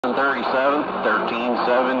737,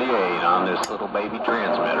 1378 on this little baby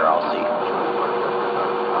transmitter, I'll see.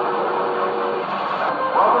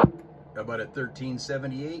 How about at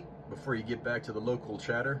 1378 before you get back to the local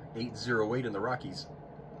chatter? 808 in the Rockies.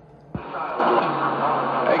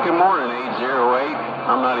 Hey, good morning, 808.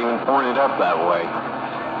 I'm not even pointed up that way.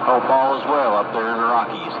 Hope all is well up there in the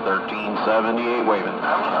Rockies, 1378 waving.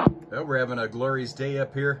 Well, we're having a glorious day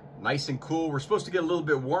up here. Nice and cool. We're supposed to get a little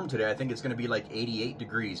bit warm today. I think it's going to be like 88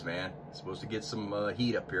 degrees, man. It's supposed to get some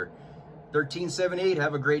heat up here. 1378,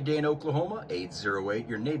 have a great day in Oklahoma. 808,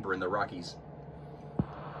 your neighbor in the Rockies.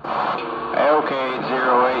 Hey, okay,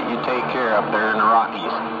 808, you take care up there in the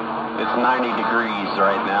Rockies. It's 90 degrees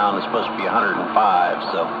right now, and it's supposed to be 105,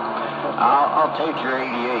 so I'll take your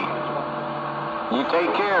 88. You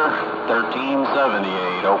take care.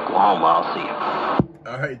 1378, Oklahoma. I'll see you.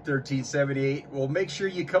 All right, 1378. Well, make sure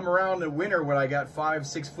you come around the winter when I got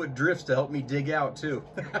 5-6 foot drifts to help me dig out, too.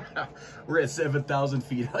 We're at 7,000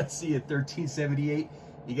 feet. I see you at 1378.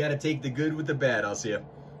 You got to take the good with the bad. I'll see you.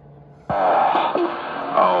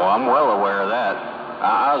 Oh, I'm well aware of that.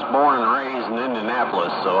 I was born and raised in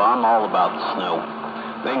Indianapolis, so I'm all about the snow.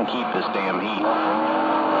 They can keep this damn heat.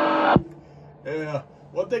 Yeah.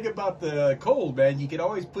 One thing about the cold, man, you can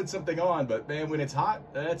always put something on, but, man, when it's hot,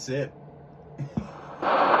 that's it. Wave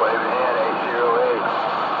ahead,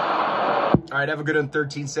 808. All right, have a good one,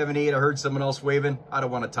 1378. I heard someone else waving. I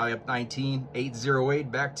don't want to tie up 19.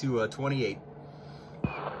 808, back to 28. What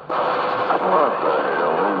the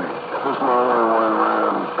hell, baby? This morning went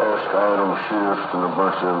around past Adam Schiff and a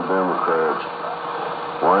bunch of them Democrats.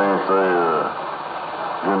 Why ain't they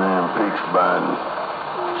gonna impeach Biden?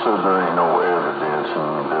 Says there ain't no evidence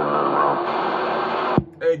and did nothing wrong.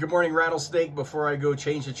 Hey, good morning, Rattlesnake. Before I go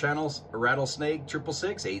change the channels, Rattlesnake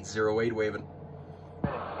 666 808 waving.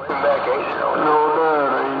 Waving back 808. No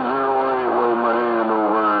doubt, 808. Wave my hand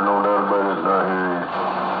over. No doubt about it. Not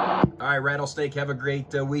hearing you. All right, Rattlesnake, have a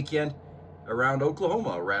great weekend around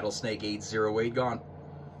Oklahoma. Rattlesnake 808 gone.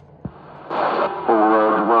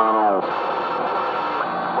 Ronald.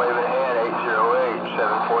 Wave ahead, 808.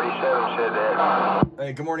 747 said that.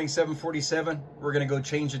 Hey, good morning, 747. We're going to go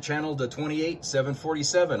change the channel to 28,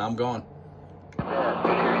 747. I'm gone. Yeah,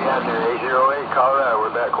 good to hear you out there, 808, Colorado. We're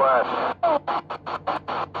back quiet.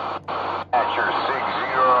 That's your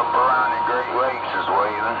 60 up around the Great Lakes is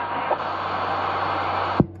waving.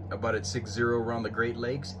 About at 60 around the Great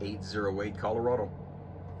Lakes, 808 Colorado.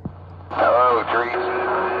 Hello, Trees.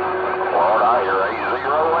 Lord, I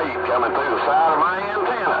hear 808 coming through the side of my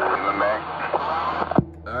antenna. Coming back.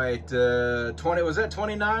 All right, 20, was that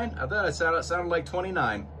 29? I thought it sounded like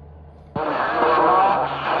 29. I'm looking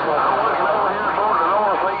over here toward the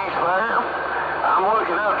northeast there. I'm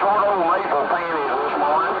looking up toward old Maple Panties this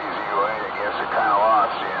morning. I guess it kind of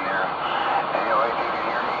lost you in there. Anyway, if you can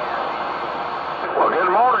hear me. Well,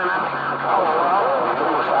 good morning. Colorado, to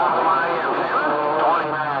the south of my antenna. 29.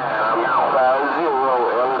 I'm out 50,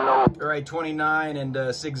 Illinois. All right, 29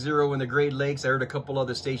 and 60 in the Great Lakes. I heard a couple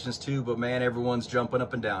other stations too, but man, everyone's jumping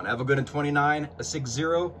up and down. Have a good one, 29, 60.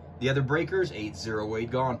 The other breakers,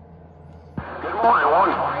 808 gone. Good morning,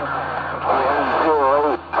 129.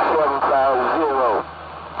 808 750.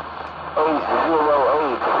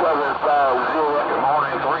 808 750. Good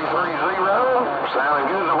morning, 330. Sounding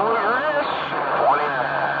good to who you're at.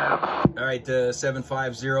 29. All right,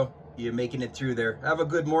 750. You're making it through there. Have a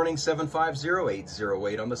good morning, 750,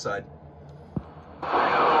 808 on the side.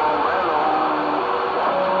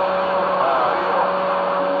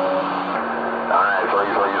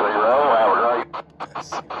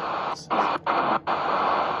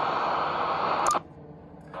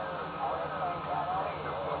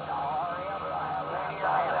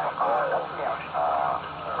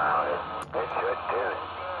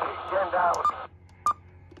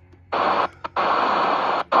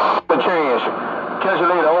 Chance. Tell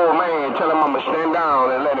the old man, tell him I'm going to stand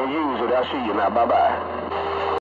down and let him use it. I'll see you now. Bye-bye.